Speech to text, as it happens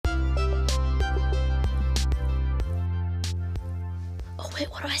Oh,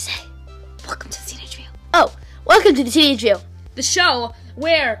 wait, what do I say? Welcome to the Teenage Reel. Oh, welcome to the Teenage Reel. The show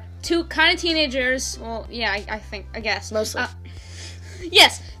where two kind of teenagers, well, yeah, I guess. Mostly.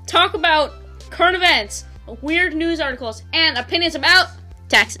 Yes, talk about current events, weird news articles, and opinions about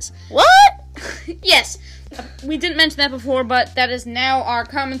taxes. What? Yes. We didn't mention that before, but that is now our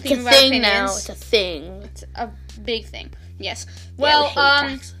common theme It's a about thing opinions. now. It's a thing. It's a big thing. Yes. Yeah, Well, we hate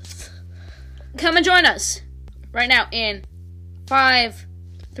taxes. come and join us right now in 5,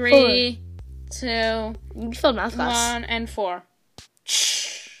 3, 2, You filled mouth glass. 1, and 4.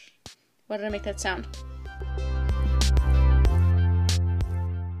 Why did I make that sound?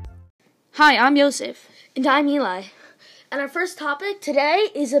 Hi, I'm Yosef. And I'm Eli. And our first topic today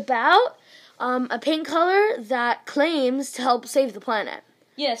is about a paint color that claims to help save the planet.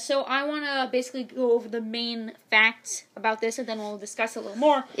 Yeah, so I want to basically go over the main facts about this, and then we'll discuss it a little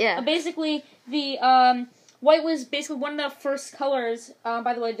more. Yeah. Basically, the white was basically one of the first colors.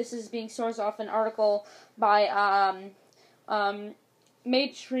 By the way, this is being sourced off an article by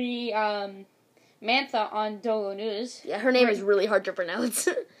Maitri Mantha on Dogo News. Yeah, her name is really hard to pronounce.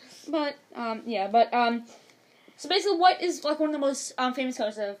 So basically, white is like one of the most famous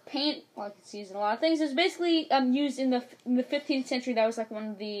colors of paint. Like it's used in a lot of things. It was basically used in the 15th century. That was like one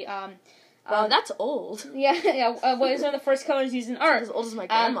of the Wow, that's old. yeah. White is one of the first colors used in art. As old as my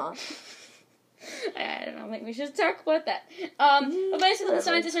grandma. I don't know. Maybe we should talk about that. But basically, the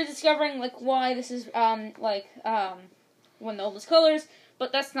scientists are discovering like why this is one of the oldest colors.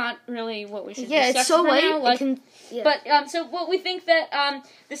 But that's not really what we should discuss it's so right white. now. But so what we think that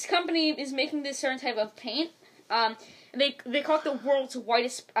this company is making this certain type of paint. They call it the world's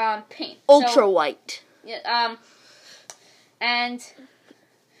whitest paint. Ultra white. Yeah. And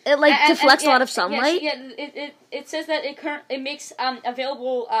It deflects a lot of sunlight. It says that it makes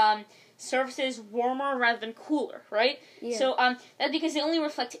available surfaces warmer rather than cooler, right? Yeah. So that's because they only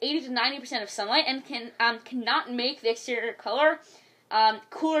reflect 80 to 90% of sunlight and cannot make the exterior color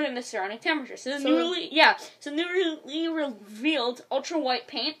cooler than the surrounding temperature. So newly revealed ultra white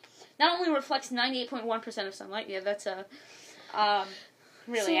paint not only reflects 98.1% of sunlight. Yeah, that's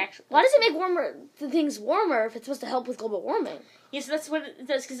really actually. Why does it make things warmer if it's supposed to help with global warming? Yes, that's what it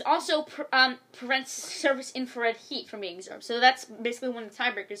does, because it also prevents surface infrared heat from being absorbed. So that's basically one of the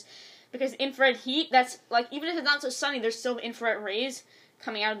tiebreakers, because infrared heat, that's, like, even if it's not so sunny, there's still infrared rays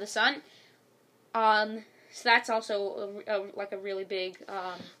coming out of the sun. So that's also, a really big,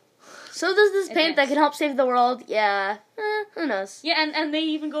 So does this paint that can help save the world? Yeah. Who knows? Yeah, and they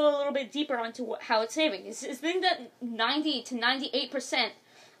even go a little bit deeper onto how it's saving. It's think that 90 to 98%,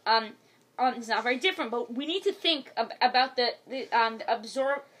 it's not very different, but we need to think about the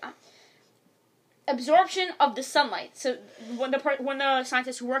absorption of the sunlight. So when the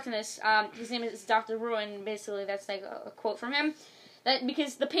scientist who worked on this, his name is Dr. Ruin. Basically, that's like a quote from him. That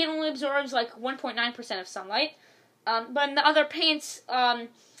because the paint only absorbs like 1.9% of sunlight, but in the other paints,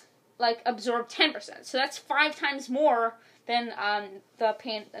 absorb 10%. So that's 5 times more than the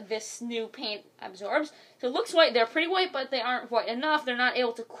paint this new paint absorbs. So it looks white. They're pretty white, but they aren't white enough. They're not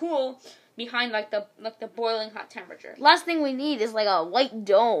able to cool behind the boiling hot temperature. Last thing we need is like a white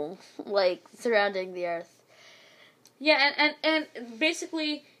dome surrounding the Earth. Yeah, and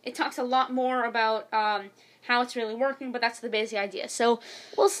basically it talks a lot more about how it's really working, but that's the basic idea. So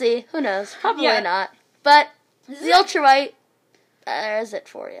we'll see. Who knows? Probably not. But the ultra white, there's it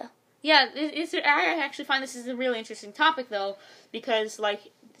for you. Yeah, I actually find this is a really interesting topic though, because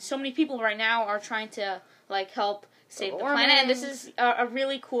so many people right now are trying to help save the planet, and this is a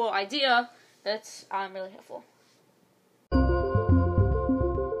really cool idea that's really helpful.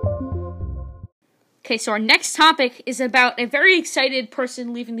 Okay, so our next topic is about a very excited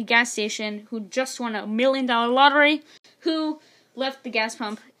person leaving the gas station who just won $1 million lottery, who left the gas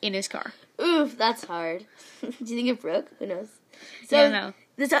pump in his car. Oof, that's hard. Do you think it broke? Who knows? So, yeah, no.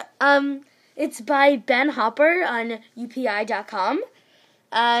 This it's by Ben Hopper on UPI.com.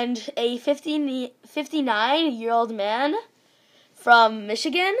 And a 59-year-old man from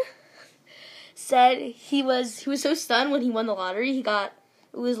Michigan said he was so stunned when he won the lottery.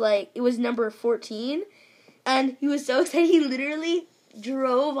 It was number 14, and he was so excited he literally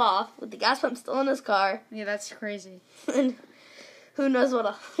drove off with the gas pump still in his car. Yeah, that's crazy. And who knows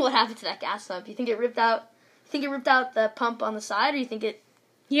what happened to that gas pump? You think it ripped out? The pump on the side, or you think it?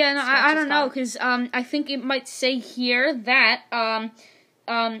 Yeah, no, I don't know, because I think it might say here that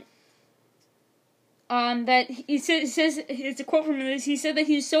that he says it's a quote from him. He said that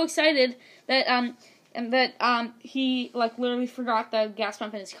he was so excited that he literally forgot the gas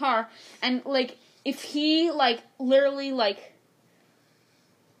pump in his car, and if he literally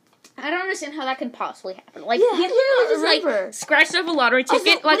I don't understand how that can possibly happen. Like, Yeah, he literally just, remember. like, scratched off a lottery Also,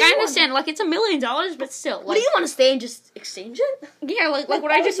 ticket. what Like, do I you understand, like, it's $1 million, but still. Like, What do you want to stay and just exchange it? Yeah, like Like, what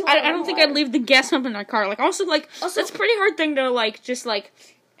why I would just, you want I don't think to I'd leave the gas pump in my car. Like, also, that's a pretty hard thing to,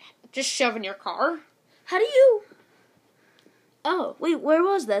 just shove in your car. How do you... Oh, wait, where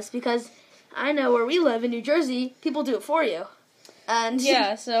was this? Because I know where we live in New Jersey, people do it for you. And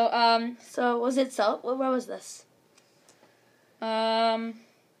Yeah, so, So, was it where was this?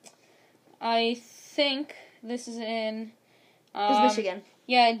 I think this is in, It was Michigan.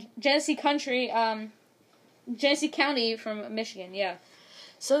 Yeah, Genesee County from Michigan, yeah.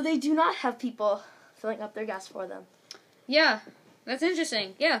 So they do not have people filling up their gas for them. Yeah, that's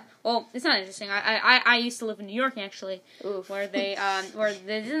interesting, yeah. Well, it's not interesting. I used to live in New York, actually, Oof. where they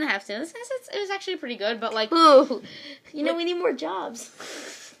didn't have to. It was actually pretty good, but, like... Ooh, we need more jobs.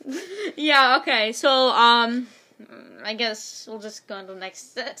 Yeah, okay, so, I guess we'll just go on to the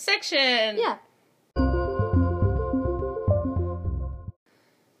next section. Yeah.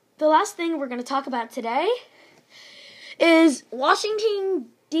 The last thing we're going to talk about today is Washington,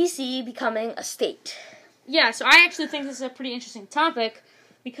 D.C. becoming a state. Yeah, so I actually think this is a pretty interesting topic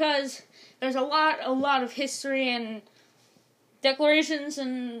because there's a lot of history and declarations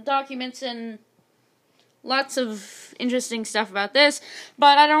and documents and lots of interesting stuff about this,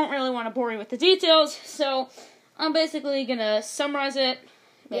 but I don't really want to bore you with the details, so I'm basically going to summarize it,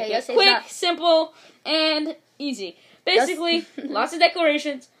 make it quick, simple, and easy. Basically, lots of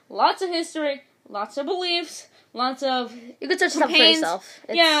declarations, lots of history, lots of beliefs, lots of You could search it up for campaigns. yourself.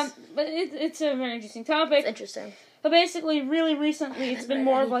 Yeah, but it's a very interesting topic. It's interesting. But basically, really recently, it's been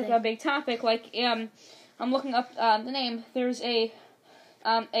more of like a big topic. Like, I'm looking up the name. There's I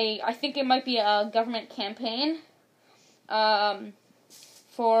think it might be a government campaign, for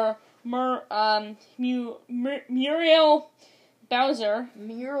Muriel Bowser.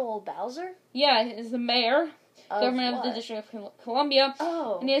 Muriel Bowser? Yeah, is the mayor, governor of the District of Columbia.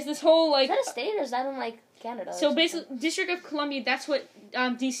 Oh. And he has this whole, like... Is that a state, or is that in, Canada? So basically, District of Columbia, that's what,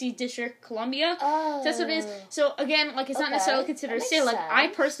 DC District Columbia, Oh. that's what it is. So again, it's not necessarily considered a state. Like, I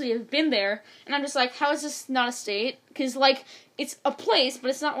personally have been there, and I'm just like, how is this not a state? Because, it's a place, but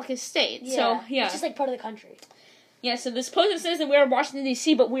it's not like a state. Yeah. So, yeah. It's just, part of the country. Yeah, so this post says that we are Washington,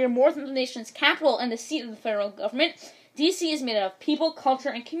 D.C., but we are more than the nation's capital and the seat of the federal government. D.C. is made up of people, culture,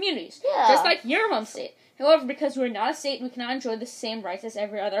 and communities. Yeah. Just like your home state. However, because we're not a state, we cannot enjoy the same rights as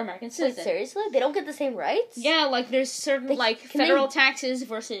every other American citizen. Wait, seriously? They don't get the same rights? Yeah, there's certain, federal taxes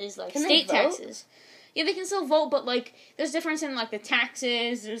versus, state taxes. Yeah, they can still vote, but, there's difference in, the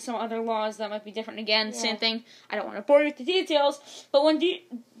taxes. There's some other laws that might be different again. Yeah. Same thing. I don't want to bore you with the details, but when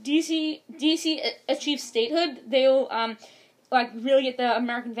DC achieves statehood, they'll, really get the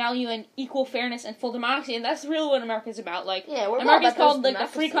American value and equal fairness and full democracy, and that's really what America's about. America's called, a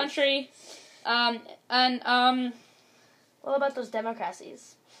free country, what about those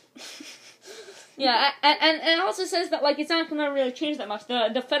democracies? Yeah, and it also says that, it's not going to really change that much.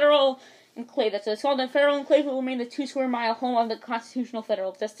 The federal enclave, that's what it's called, the federal enclave will remain the 2-square-mile home of the Constitutional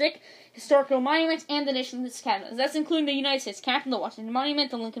Federal District, historical monuments, and the nation's cabinet. That's including the United States Capitol, the Washington Monument,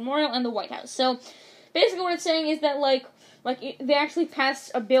 the Lincoln Memorial, and the White House. So, basically what it's saying is that, they actually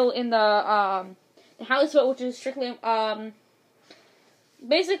passed a bill in the House vote, which is strictly,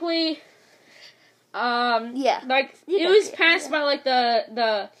 basically... yeah. It was passed by,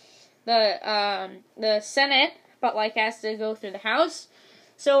 the Senate, but, has to go through the House.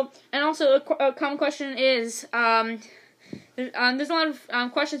 So, and also a common question is, there's a lot of,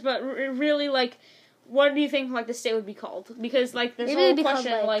 questions, but really, what do you think, the state would be called? Because, there's a whole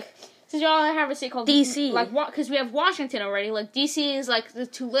question, since y'all have a state called D.C. Because we have Washington already, D.C. is, the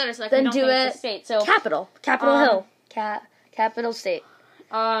 2 letters, then we don't do think it it's a state, so. Capitol Hill. Capital State.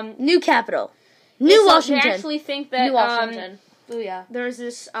 New capital. So Washington. They actually think that, New Washington. Booyah. There's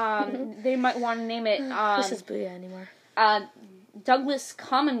this, they might want to name it, Who says booyah anymore? Douglas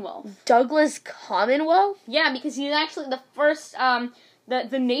Commonwealth. Douglas Commonwealth? Yeah, because he's actually the first,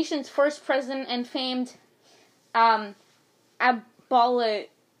 the nation's first president and famed, abolitionalist.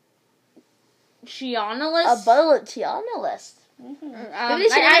 Abolitionalist. Mm-hmm.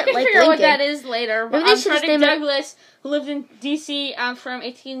 I can figure out what that is later. Maybe they should Frederick Douglass, who lived in D.C. From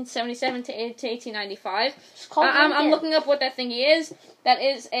 1877 to 1895. I'm looking up what that thingy is. That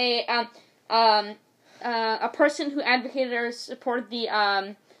is a person who advocated or supported the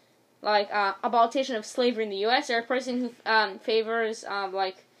abolition of slavery in the U.S. or a person who favors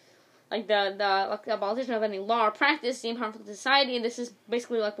the abolition of any law or practice deemed harmful to society. And this is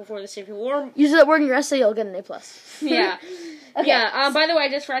basically before the Civil War. Use that word in your essay, you'll get an A+. Yeah. Okay. Yeah, by the way, I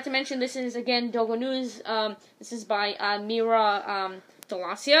just forgot to mention, this is, again, Dogo News. This is by Mira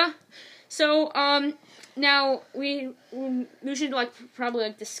Delacia. So, now we should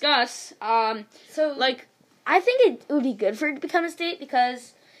probably discuss, So, I think it would be good for it to become a state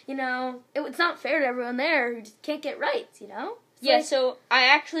because, it's not fair to everyone there who just can't get rights, Yeah, so I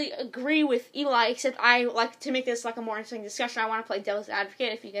actually agree with Eli, except I like to make this a more interesting discussion. I want to play devil's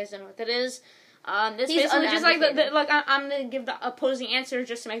advocate. If you guys don't know what that is, this He's basically just I'm gonna give the opposing answer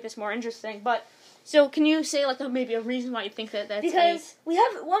just to make this more interesting. But so can you say maybe a reason why you think that's because when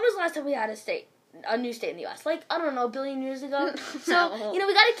was the last time we had a new state in the U.S.? I don't know, a billion years ago. So we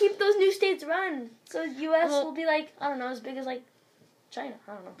got to keep those new states running. So the U.S. will be I don't know, as big as China.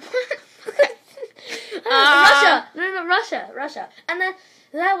 I don't know. Russia. No, Russia. And then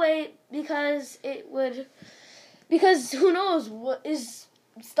that way, because who knows what is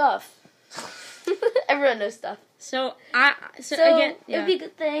stuff. Everyone knows stuff. So again, yeah. It'd be a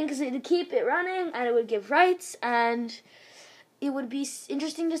good thing because it'd keep it running and it would give rights and it would be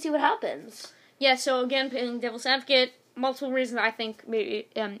interesting to see what happens. Yeah. So again, playing devil's advocate, multiple reasons I think maybe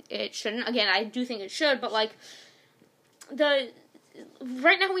it shouldn't. Again, I do think it should, but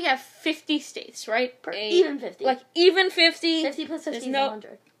right now we have 50 states, right? Even 50. Even 50. 50 plus 50 is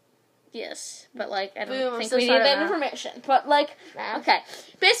 100. Yes, but I don't Boom, think we need that information. But okay,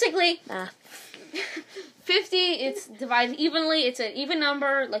 basically, 50. It's divided evenly. It's an even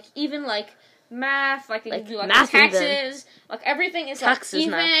number. Even math. They can do math taxes. Everything is taxes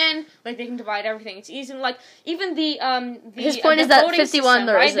even. Math. They can divide everything. It's even even the his point is that 51 system,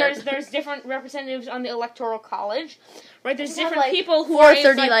 there right? isn't. There's different representatives on the electoral college. Right, there's different have, people who are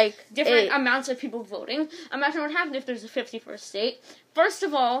different 8. amounts of people voting. Imagine what happened if there's a 51st state. First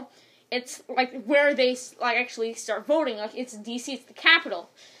of all, it's where they actually start voting. It's DC, it's the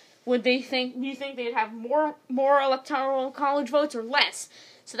capital. Do you think they'd have more electoral college votes or less?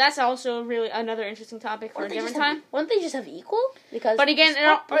 So that's also really another interesting topic for a different time. Wouldn't they just have equal? But again,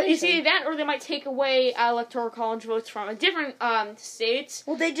 it's either that or they might take away electoral college votes from a different states.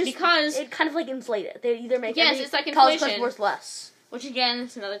 Well, they just because it kind of inflate it. They either make it's like college inflation worth less. Which again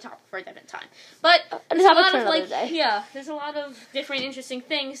is another topic for a different time. But there's a lot of there's a lot of different interesting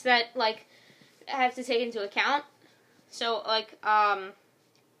things that have to take into account. So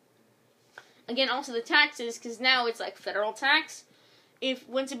again, also the taxes, because now it's federal tax.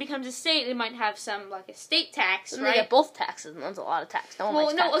 Once it becomes a state, it might have some a state tax, right? They get both taxes, and that's a lot of tax. No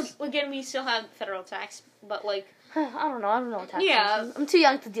one likes tax. Again, we still have federal tax, but I don't know. I don't know what taxes. Yeah, I'm too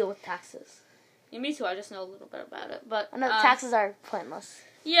young to deal with taxes. Yeah, me too. I just know a little bit about it, but I know taxes are pointless.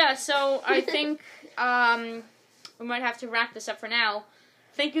 Yeah, so I think we might have to wrap this up for now.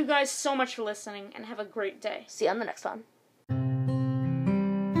 Thank you guys so much for listening, and have a great day. See you on the next one.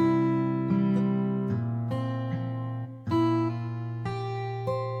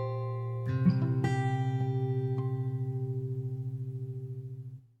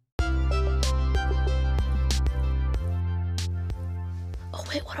 Oh,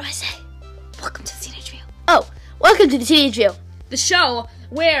 wait, what do I say? Welcome to the Teenage View. Oh, welcome to the Teenage View. The show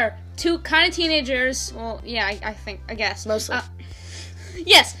where two kind of teenagers, I guess. Mostly.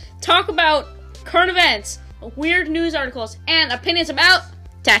 Yes, talk about current events, weird news articles, and opinions about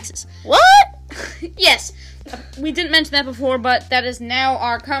taxes. What? Yes. We didn't mention that before, but that is now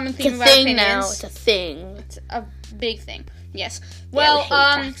our common theme about opinions. Now. It's a thing. It's a big thing. Yes. Well, we hate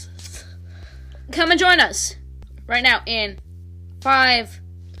taxes. Come and join us right now in 5,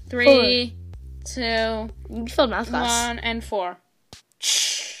 3, 2, you filled math class. 1, and 4.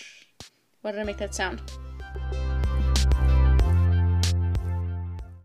 What did I make that sound?